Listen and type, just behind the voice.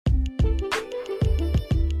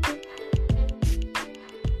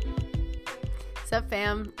Sup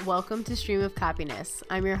fam, welcome to Stream of Copiness.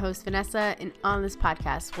 I'm your host Vanessa, and on this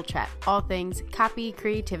podcast we'll chat all things copy,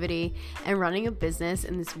 creativity, and running a business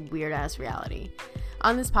in this weird ass reality.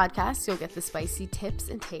 On this podcast, you'll get the spicy tips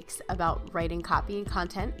and takes about writing copy and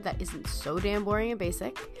content that isn't so damn boring and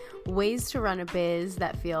basic, ways to run a biz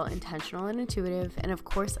that feel intentional and intuitive, and of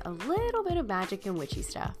course, a little bit of magic and witchy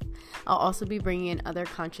stuff. I'll also be bringing in other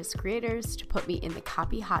conscious creators to put me in the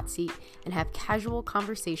copy hot seat and have casual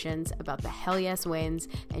conversations about the hell yes wins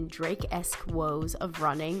and Drake-esque woes of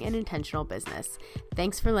running an intentional business.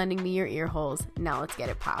 Thanks for lending me your ear holes. Now let's get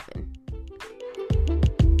it poppin'.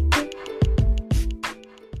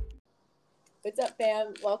 What's up,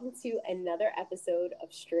 fam? Welcome to another episode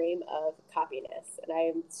of Stream of Copiness. And I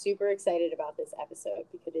am super excited about this episode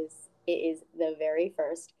because it is the very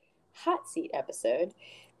first hot seat episode.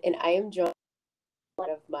 And I am joined by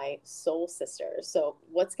one of my soul sisters. So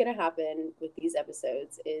what's going to happen with these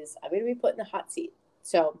episodes is I'm going to be put in the hot seat.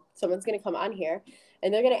 So someone's going to come on here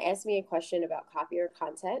and they're going to ask me a question about copy or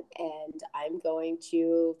content, and I'm going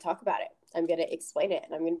to talk about it. I'm going to explain it,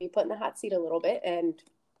 and I'm going to be put in the hot seat a little bit and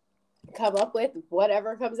come up with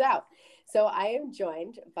whatever comes out. So I am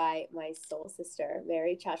joined by my soul sister,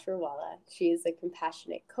 Mary Chachrawala. She is a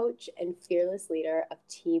compassionate coach and fearless leader of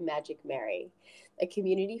Team Magic Mary, a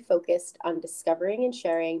community focused on discovering and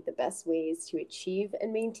sharing the best ways to achieve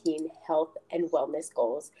and maintain health and wellness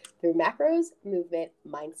goals through macros, movement,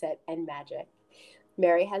 mindset, and magic.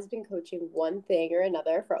 Mary has been coaching one thing or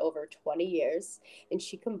another for over 20 years, and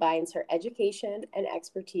she combines her education and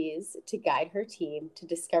expertise to guide her team to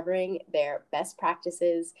discovering their best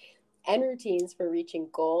practices and routines for reaching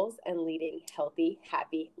goals and leading healthy,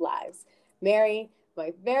 happy lives. Mary,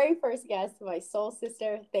 my very first guest, my soul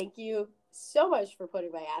sister, thank you so much for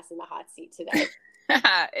putting my ass in the hot seat today.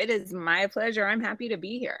 It is my pleasure. I'm happy to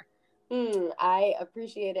be here. I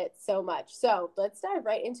appreciate it so much. So let's dive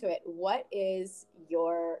right into it. What is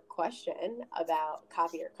your question about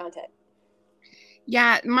copy or content?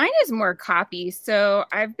 Yeah, mine is more copy. So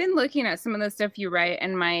I've been looking at some of the stuff you write,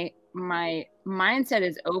 and my mindset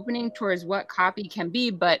is opening towards what copy can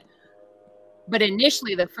be. But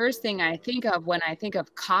initially, the first thing I think of when I think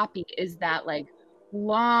of copy is that like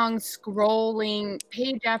long scrolling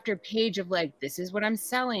page after page of like, this is what I'm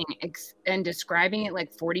selling, and describing it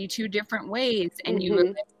like 42 different ways. And you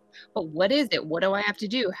look, but what is it? What do I have to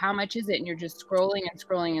do? How much is it? And you're just scrolling and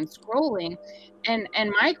scrolling and scrolling. And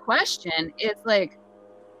my question is like,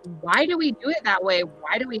 why do we do it that way?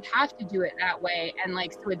 Why do we have to do it that way? And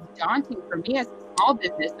like, so it's daunting for me as a small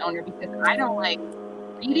business owner because I don't like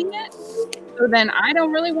reading it. So then I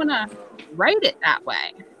don't really want to write it that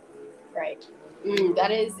way. Right. That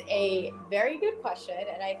is a very good question.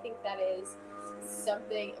 And I think that is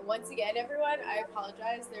something, once again, everyone, I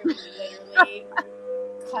apologize. They're literally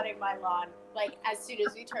cutting my lawn. Like, as soon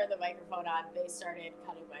as we turned the microphone on, they started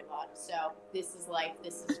cutting my lawn. So this is life.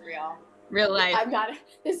 This is real. Real life.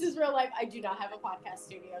 This is real life. I do not have a podcast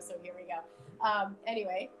studio, so here we go.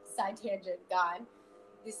 Anyway, side tangent gone.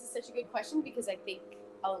 This is such a good question because I think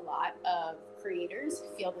a lot of creators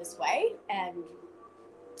feel this way, and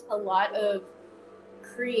a lot of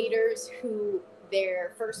creators who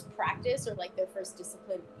their first practice or like their first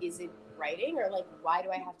discipline isn't writing, or like, why do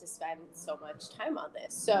I have to spend so much time on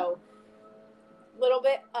this? So a little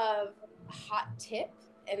bit of hot tip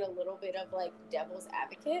and a little bit of like devil's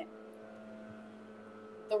advocate.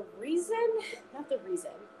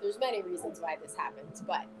 There's many reasons why this happens,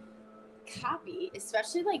 but copy,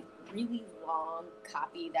 especially like really long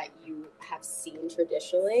copy that you have seen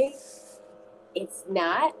traditionally, it's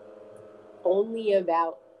not only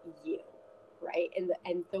about you, right?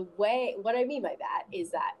 And the way, what I mean by that is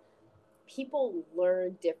that people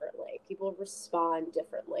learn differently, people respond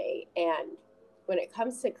differently, and when it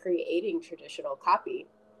comes to creating traditional copy,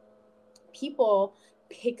 people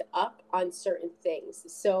pick up on certain things.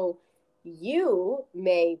 So you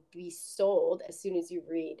may be sold as soon as you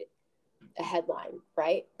read a headline,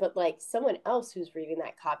 right? But like someone else who's reading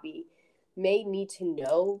that copy may need to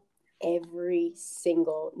know every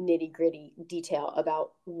single nitty-gritty detail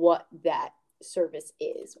about what that service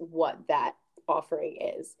is, what that offering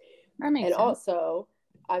is. That makes sense. Also,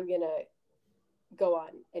 I'm going to go on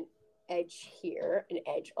an edge here,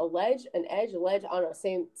 a ledge, I don't know,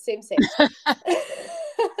 same.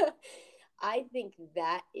 I think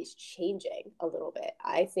that is changing a little bit.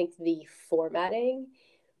 I think the formatting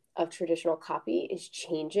of traditional copy is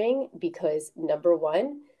changing because, number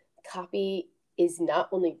one, copy is not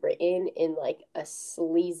only written in like a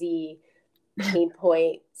sleazy pain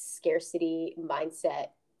point scarcity mindset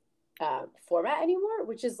format anymore,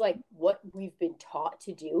 which is like what we've been taught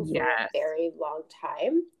to do for a very long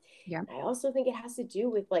time. Yeah. I also think it has to do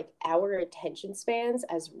with like our attention spans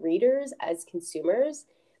as readers, as consumers,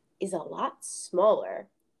 is a lot smaller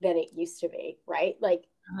than it used to be, right? Like,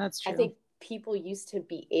 That's I true. think people used to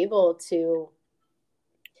be able to,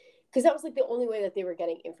 because that was like the only way that they were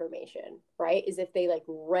getting information, right? Is if they like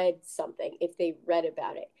read something, if they read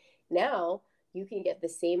about it. Now you can get the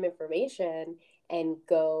same information and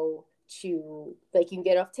go to, like, you can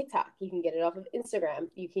get it off TikTok, you can get it off of Instagram,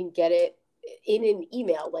 you can get it in an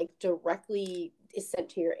email, like directly is sent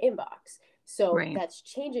to your inbox. So Right. that's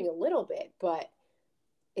changing a little bit, but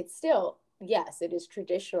it's still, yes, it is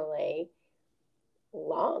traditionally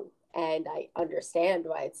long, and I understand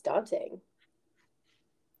why it's daunting.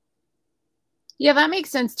 Yeah, that makes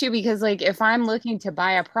sense too, because like if I'm looking to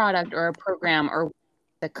buy a product or a program or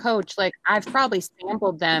the coach, like I've probably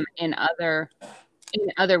sampled them in other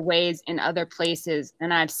ways in other places,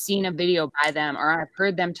 and I've seen a video by them, or I've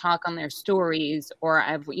heard them talk on their stories, or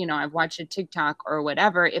I've watched a TikTok or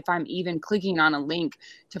whatever, if I'm even clicking on a link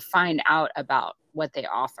to find out about what they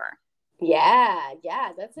offer. Yeah,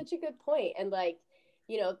 that's such a good point. And like,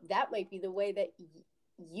 that might be the way that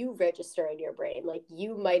you register in your brain. Like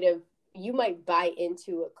you might buy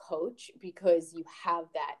into a coach because you have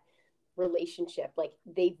that relationship. Like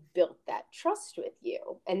they've built that trust with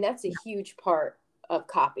you. And that's a huge part of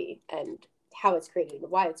copy and how it's created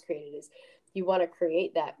and why it's created is you want to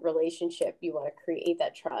create that relationship. You want to create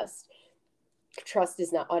that trust. Trust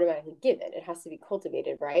is not automatically given. It has to be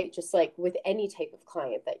cultivated, right? Just like with any type of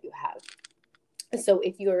client that you have. So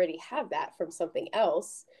if you already have that from something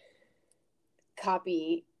else,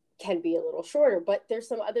 copy can be a little shorter. But there's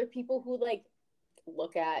some other people who like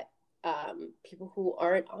look at people who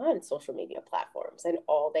aren't on social media platforms, and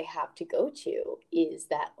all they have to go to is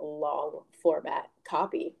that long format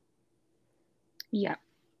copy. Yeah.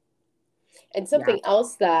 And Yeah. something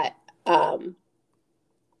else that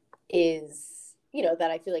is,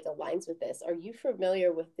 that I feel like aligns with this. Are you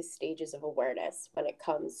familiar with the stages of awareness when it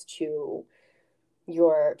comes to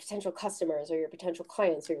your potential customers or your potential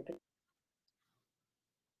clients or your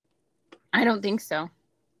I don't think so.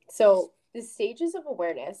 So the stages of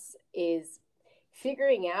awareness is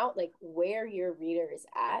figuring out like where your reader is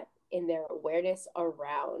at in their awareness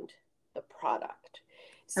around the product.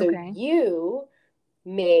 So Okay. you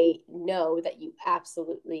may know that you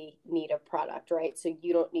absolutely need a product, right? So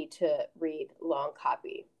you don't need to read long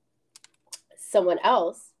copy. Someone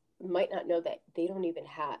else might not know that they don't even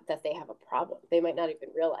have that they have a problem. They might not even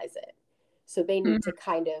realize it. So they need to Mhm.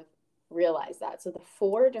 kind of realize that. So the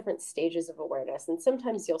four different stages of awareness, and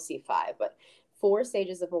sometimes you'll see five, but four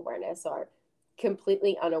stages of awareness are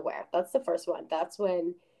completely unaware. That's the first one. That's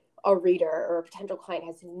when a reader or a potential client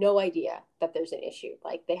has no idea that there's an issue.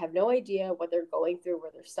 Like they have no idea what they're going through,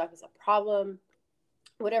 where they're stuck is a problem,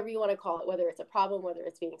 whatever you want to call it, whether it's a problem, whether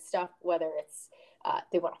it's being stuck, whether it's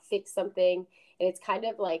they want to fix something. And it's kind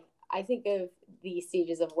of like, I think of the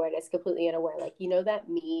stages of awareness completely unaware. Like, that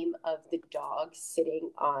meme of the dog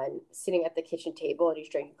sitting at the kitchen table and he's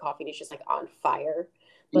drinking coffee and he's just like on fire.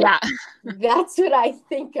 Like, Yeah. that's what I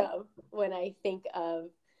think of when I think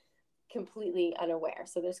of completely unaware.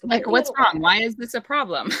 So there's Like, completely what's unaware. wrong? Why is this a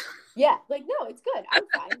problem? Yeah, like, no, it's good. I'm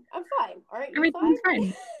fine. I'm fine. All right, you Everything's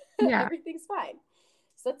fine? fine. Yeah. Everything's fine.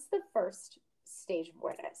 So that's the first stage of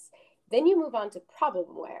awareness. Then you move on to problem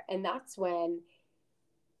aware, and that's when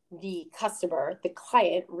the customer, the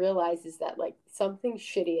client, realizes that like something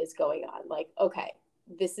shitty is going on. Like, okay,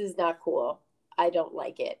 this is not cool. I don't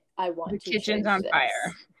like it. I The want to kitchen's change on fire.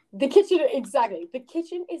 this. The kitchen, exactly. The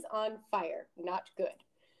kitchen is on fire. Not good.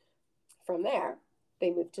 From there,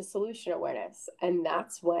 they move to solution awareness. And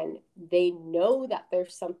that's when they know that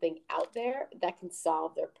there's something out there that can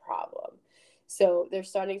solve their problem. So they're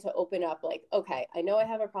starting to open up like, okay, I know I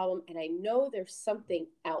have a problem and I know there's something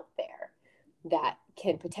out there that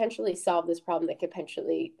can potentially solve this problem, that can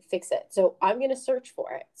potentially fix it. So I'm going to search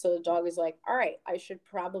for it. So the dog is like, all right, I should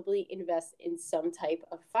probably invest in some type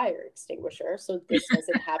of fire extinguisher so this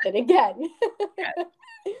doesn't happen again.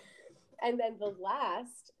 And then the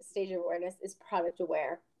last stage of awareness is product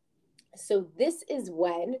aware. So this is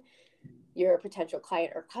when your potential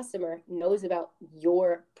client or customer knows about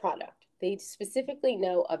your product. They specifically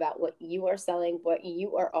know about what you are selling, what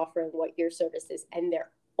you are offering, what your service is, and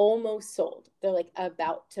they're almost sold. They're like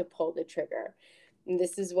about to pull the trigger. And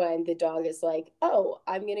this is when the dog is like, oh,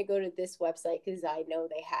 I'm going to go to this website because I know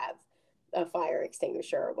they have a fire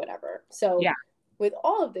extinguisher or whatever. So, Yeah. with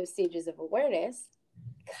all of those stages of awareness,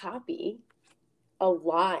 copy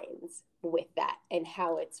aligns with that, and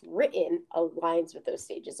how it's written aligns with those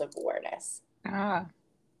stages of awareness. Ah.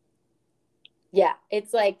 Yeah,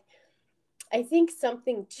 it's like I think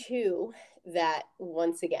something too that,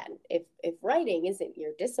 once again, if writing isn't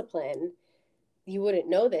your discipline, you wouldn't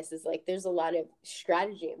know this, is like there's a lot of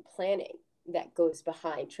strategy and planning that goes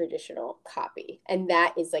behind traditional copy. And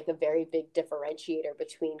that is like a very big differentiator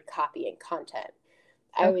between copy and content.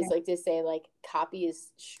 I Okay. always like to say, like, copy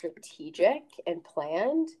is strategic and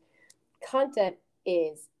planned. Content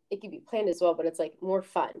is, it can be planned as well, but it's like more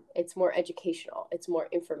fun. It's more educational. It's more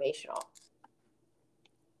informational.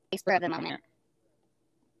 Spur of the moment.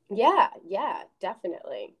 Yeah,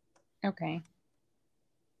 definitely. Okay.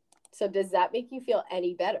 So does that make you feel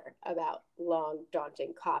any better about long,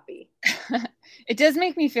 daunting copy? It does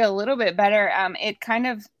make me feel a little bit better. It kind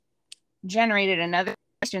of generated another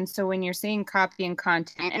question. So when you're saying copy and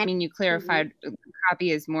content, I mean, you clarified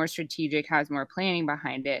copy is more strategic, has more planning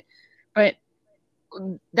behind it. But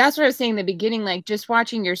that's what I was saying in the beginning, like just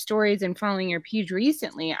watching your stories and following your page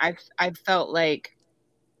recently, I've felt like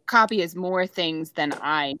copy is more things than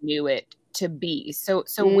I knew it to be. So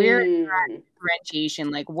where is that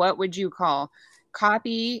differentiation? Like, what would you call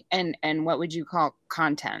copy and what would you call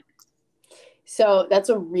content? So that's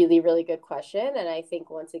a really, really good question. And I think,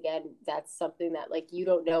 once again, that's something that, like, you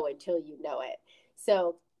don't know until you know it.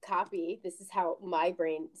 So copy, this is how my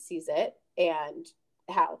brain sees it and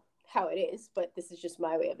how it is, but this is just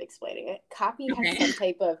my way of explaining it. Copy has some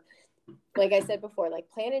type of, like I said before, like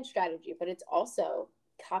plan and strategy, but it's also,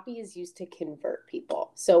 copy is used to convert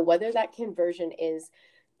people. So whether that conversion is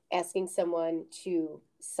asking someone to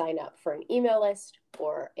sign up for an email list,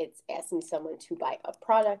 or it's asking someone to buy a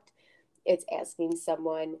product, it's asking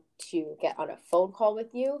someone to get on a phone call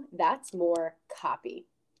with you, that's more copy.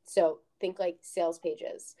 So think like sales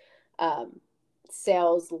pages,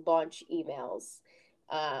 sales launch emails,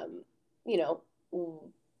 you know,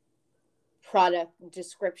 product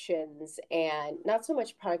descriptions, and not so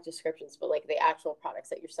much product descriptions, but like the actual products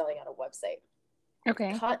that you're selling on a website.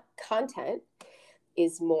 Okay. Content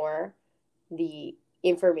is more the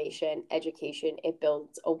information, education. It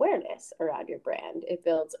builds awareness around your brand. It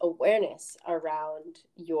builds awareness around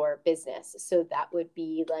your business. So that would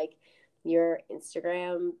be like your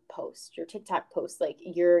Instagram post, your TikTok post, like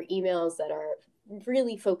your emails that are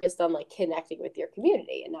really focused on like connecting with your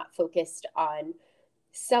community and not focused on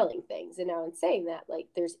selling things. And now, in saying that, like,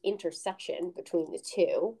 there's intersection between the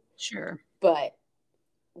two. Sure. But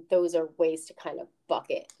those are ways to kind of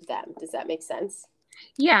bucket them. Does that make sense?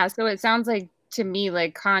 Yeah. So it sounds like to me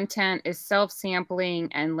like content is self-sampling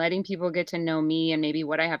and letting people get to know me and maybe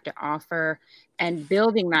what I have to offer and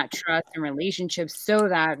building that trust and relationships so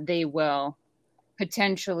that they will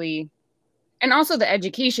potentially, and also the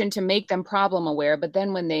education to make them problem aware. But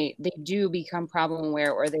then when they do become problem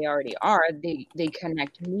aware, or they already are, they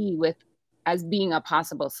connect me with as being a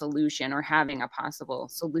possible solution or having a possible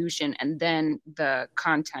solution. And then the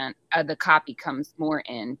content, the copy comes more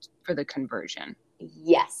in for the conversion.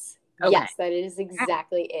 Yes. Okay. Yes, that is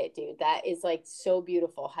exactly it, dude. That is like so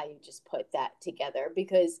beautiful how you just put that together,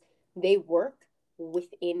 because they work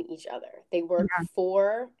within each other. They work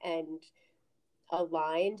for and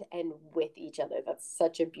aligned and with each other. That's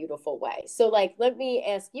such a beautiful way. So, like, let me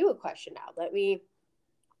ask you a question now. Let me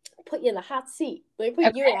put you in the hot seat. Let me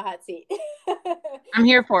put you in the hot seat. I'm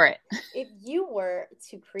here for it. If you were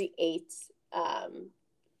to create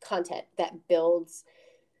content that builds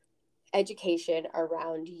education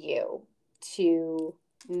around you to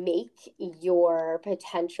make your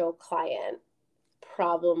potential client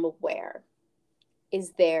problem aware,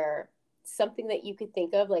 is there something that you could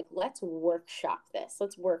think of, like, let's workshop this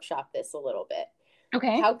a little bit?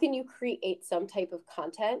 Okay. How can you create some type of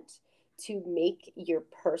content to make your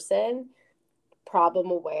person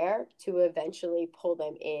problem aware to eventually pull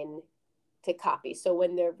them in to copy? So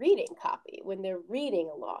when they're reading copy, when they're reading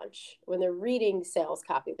a launch, when they're reading sales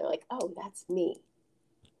copy, they're like, oh, that's me.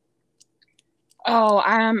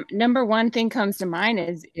 Oh, number one thing comes to mind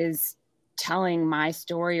is telling my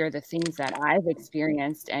story or the things that I've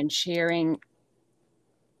experienced and sharing.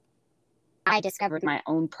 I discovered my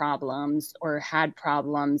own problems or had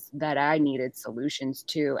problems that I needed solutions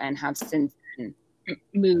to, and have since then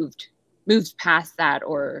moved past that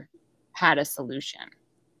or had a solution.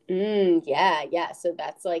 Yeah. So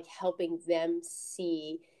that's like helping them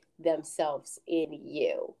see themselves in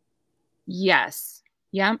you. Yes.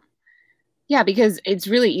 Yeah. Yeah, because it's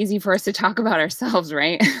really easy for us to talk about ourselves,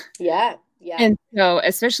 right? Yeah. And so,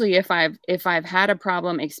 especially if I've had a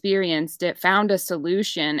problem, experienced it, found a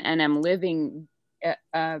solution, and am living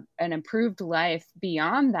an improved life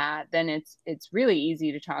beyond that, then it's really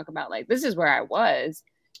easy to talk about, like, this is where I was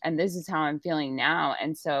and this is how I'm feeling now.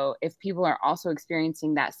 And so if people are also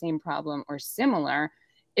experiencing that same problem or similar,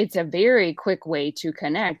 it's a very quick way to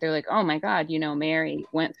connect. They're like, oh my God, Mary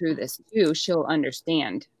went through this too. She'll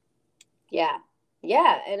understand. Yeah.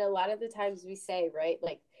 Yeah. And a lot of the times we say, right,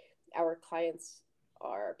 like our clients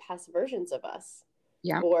are past versions of us.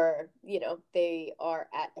 Yeah. Or, they are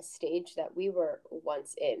at a stage that we were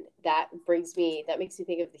once in. That makes me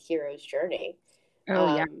think of the hero's journey.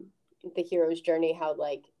 Oh, yeah. The hero's journey, how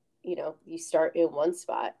like, you start in one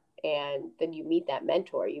spot and then you meet that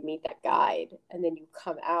mentor, you meet that guide, and then you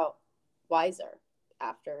come out wiser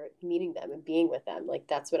after meeting them and being with them. Like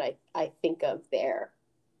that's what I think of there.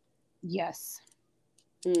 Yes.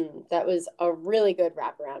 That was a really good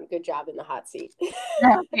wraparound. Good job in the hot seat.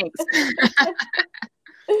 Yeah, thanks.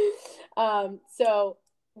 So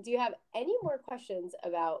do you have any more questions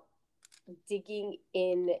about digging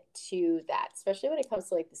into that, especially when it comes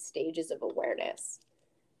to like the stages of awareness?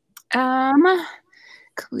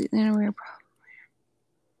 Completely unaware.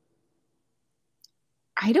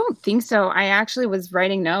 I don't think so. I actually was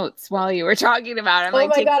writing notes while you were talking about it. Oh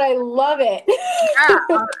my God, I love it.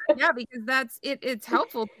 Yeah, because that's it. It's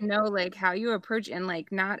helpful to know like how you approach, and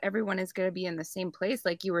like not everyone is going to be in the same place,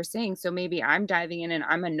 like you were saying. So maybe I'm diving in and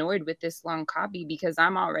I'm annoyed with this long copy because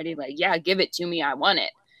I'm already like, yeah, give it to me. I want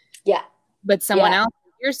it. Yeah. But someone else,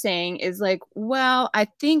 you're saying, is like, well, I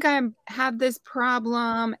think I have this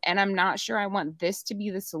problem and I'm not sure I want this to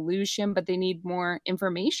be the solution, but they need more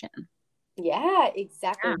information. Yeah,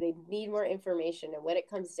 exactly. Yeah. They need more information. And when it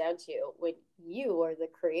comes down to when you are the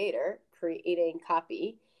creator creating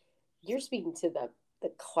copy, you're speaking to the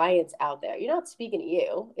clients out there. You're not speaking to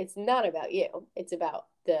you. It's not about you. It's about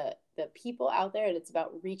the people out there, and it's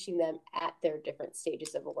about reaching them at their different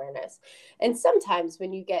stages of awareness. And sometimes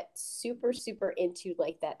when you get super, super into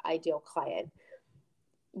like that ideal client,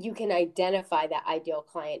 you can identify that ideal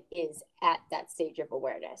client is at that stage of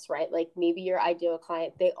awareness, right? Like maybe your ideal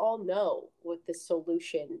client, they all know what the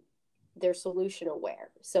solution, they're solution aware.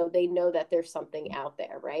 So they know that there's something out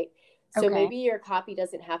there, right? So maybe your copy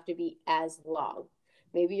doesn't have to be as long.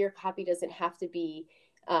 Maybe your copy doesn't have to be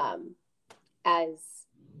as,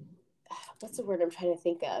 what's the word I'm trying to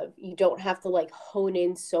think of? You don't have to like hone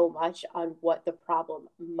in so much on what the problem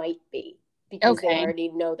might be because they already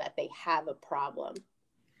know that they have a problem.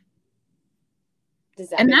 Does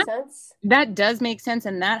that make sense? That does make sense.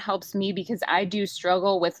 And that helps me because I do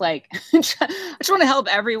struggle with like, I just want to help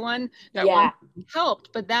everyone that wants to be helped,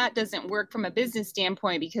 but that doesn't work from a business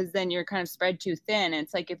standpoint because then you're kind of spread too thin. And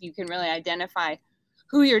it's like, if you can really identify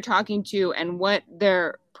who you're talking to and what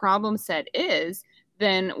their problem set is,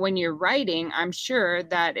 then when you're writing, I'm sure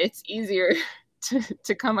that it's easier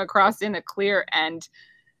to come across in a clear and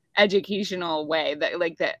educational way that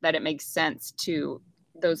it makes sense to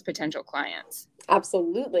those potential clients.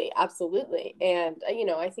 Absolutely. Absolutely. And,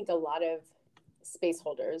 I think a lot of space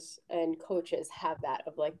holders and coaches have that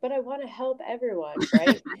of like, but I want to help everyone.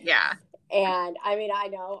 Right. Yeah. And I mean, I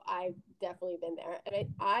know I've definitely been there.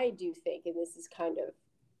 And I do think, and this is kind of,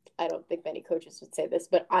 I don't think many coaches would say this,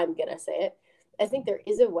 but I'm going to say it. I think there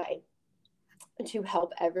is a way to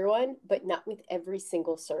help everyone, but not with every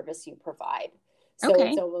single service you provide. So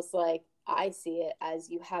it's almost like, I see it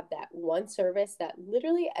as you have that one service that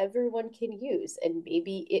literally everyone can use. And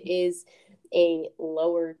maybe it is a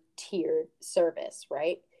lower tier service,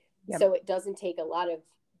 right? Yep. So it doesn't take a lot of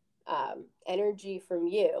energy from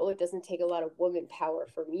you. It doesn't take a lot of woman power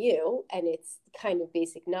from you. And it's kind of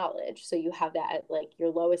basic knowledge. So you have that at like your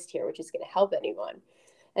lowest tier, which is going to help anyone.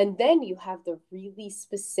 And then you have the really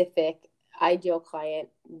specific ideal client.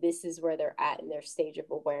 This is where they're at in their stage of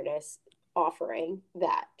awareness, offering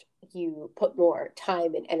that you put more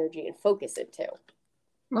time and energy and focus into.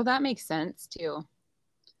 Well, that makes sense too.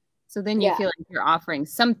 So then you feel like you're offering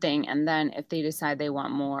something, and then if they decide they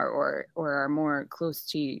want more or are more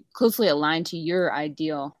closely aligned to your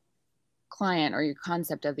ideal client or your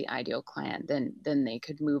concept of the ideal client, then they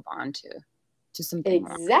could move on to something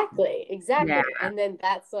exactly more. Yeah. And then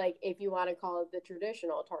that's like, if you want to call it the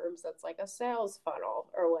traditional terms, that's like a sales funnel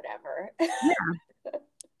or whatever. Yeah.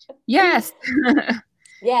 Yes.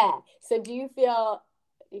 Yeah. So do you feel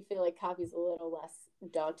like copy's a little less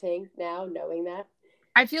daunting now, knowing that?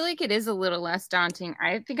 I feel like it is a little less daunting.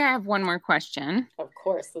 I think I have one more question. Of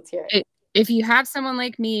course. Let's hear it. If you have someone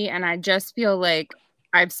like me and I just feel like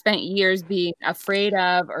I've spent years being afraid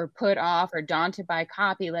of or put off or daunted by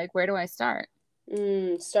copy, like where do I start?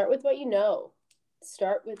 Start with what you know.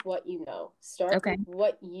 Start with what you know. Start with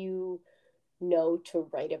what you know to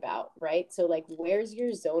write about, right? So like, where's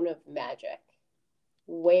your zone of magic?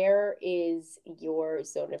 Where is your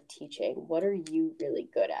zone of teaching? What are you really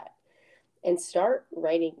good at? And start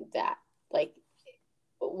writing that. Like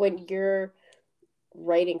when you're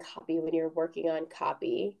writing copy, when you're working on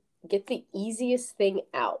copy, get the easiest thing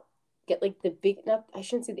out. Get like I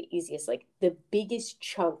shouldn't say the easiest, like the biggest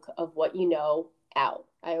chunk of what you know out.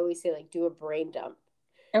 I always say, like, do a brain dump.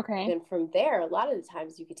 Okay. Then from there, a lot of the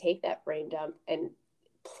times you could take that brain dump and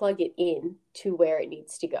plug it in to where it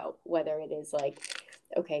needs to go, whether it is like,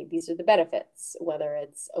 okay, these are the benefits, whether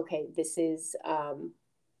it's, okay, this is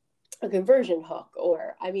a conversion hook,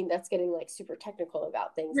 or, I mean, that's getting like super technical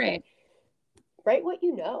about things, Right. but write what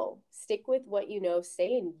you know, stick with what you know,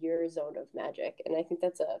 stay in your zone of magic. And I think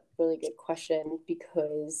that's a really good question,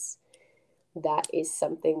 because that is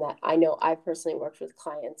something that I know I've personally worked with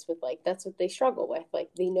clients with, like, that's what they struggle with. Like,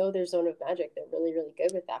 they know their zone of magic. They're really, really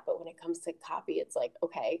good with that. But when it comes to copy, it's like,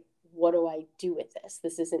 okay, what do I do with this?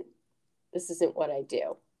 This isn't what I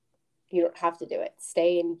do. You don't have to do it.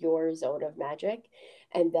 Stay in your zone of magic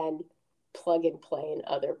and then plug and play in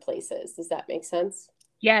other places. Does that make sense?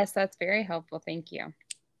 Yes, that's very helpful. Thank you.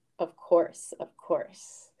 Of course, of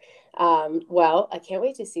course. Well, I can't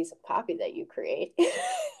wait to see some copy that you create.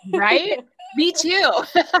 Right? Me too.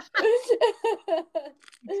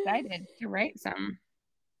 Excited to write some.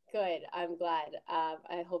 Good. I'm glad.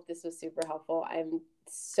 I hope this was super helpful. I'm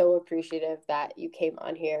so appreciative that you came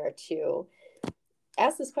on here to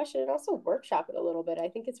ask this question and also workshop it a little bit. I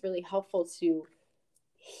think it's really helpful to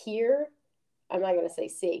hear, I'm not going to say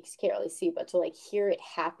see, because you can't really see, but to like hear it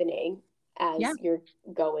happening as you're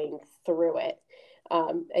going through it,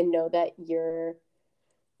 and know that you're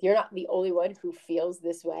not the only one who feels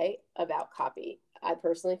this way about copy. I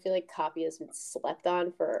personally feel like copy has been slept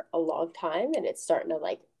on for a long time, and it's starting to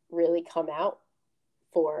like really come out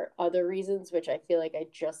for other reasons, which I feel like I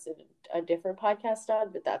just did a different podcast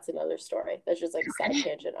on, but that's another story. That's just like a side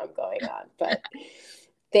tangent I'm going on. But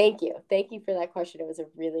thank you. Thank you for that question. It was a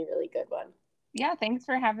really, really good one. Yeah, thanks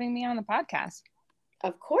for having me on the podcast.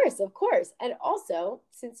 Of course, of course. And also,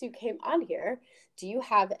 since you came on here, do you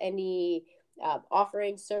have any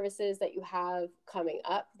offering services that you have coming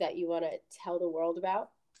up that you want to tell the world about?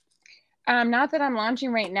 Not that I'm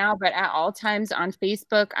launching right now, but at all times on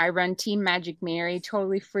Facebook, I run Team Magic Mary,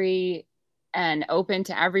 totally free and open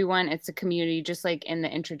to everyone. It's a community, just like in the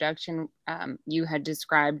introduction you had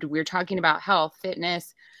described. We're talking about health,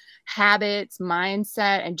 fitness, habits,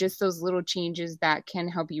 mindset, and just those little changes that can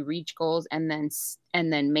help you reach goals and then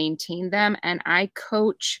maintain them. And I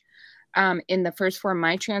coach in the First Form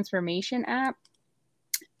My Transformation app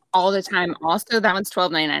all the time. Also, that one's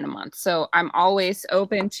 $12.99 a month. So I'm always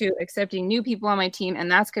open to accepting new people on my team.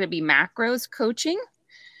 And that's going to be macros coaching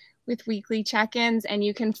with weekly check-ins. And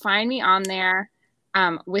you can find me on there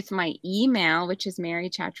with my email, which is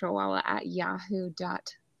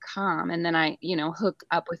marychatrawala@yahoo.com. And then I, hook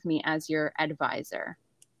up with me as your advisor.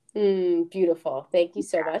 Beautiful. Thank you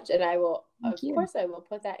so much. And I will, of course, I will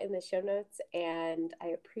put that in the show notes. And I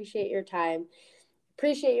appreciate your time.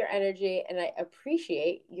 Appreciate your energy, and I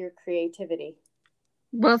appreciate your creativity.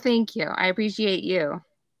 Well, thank you. I appreciate you.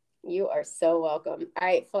 You are so welcome. All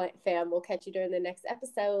right, fam, we'll catch you during the next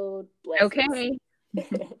episode. Blessings.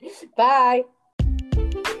 Okay. Bye.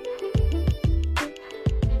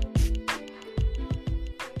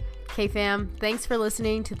 Hey fam, thanks for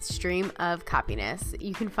listening to the Stream of Copiness.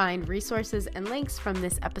 You can find resources and links from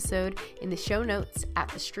this episode in the show notes at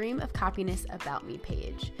the Stream of Copiness About Me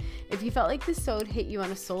page. If you felt like this sode hit you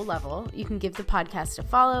on a soul level, you can give the podcast a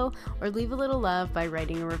follow or leave a little love by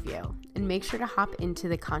writing a review. And make sure to hop into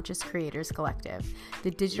the Conscious Creators Collective,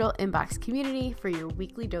 the digital inbox community for your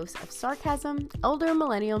weekly dose of sarcasm, elder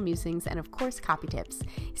millennial musings, and of course, copy tips.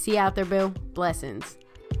 See you out there, boo. Blessings.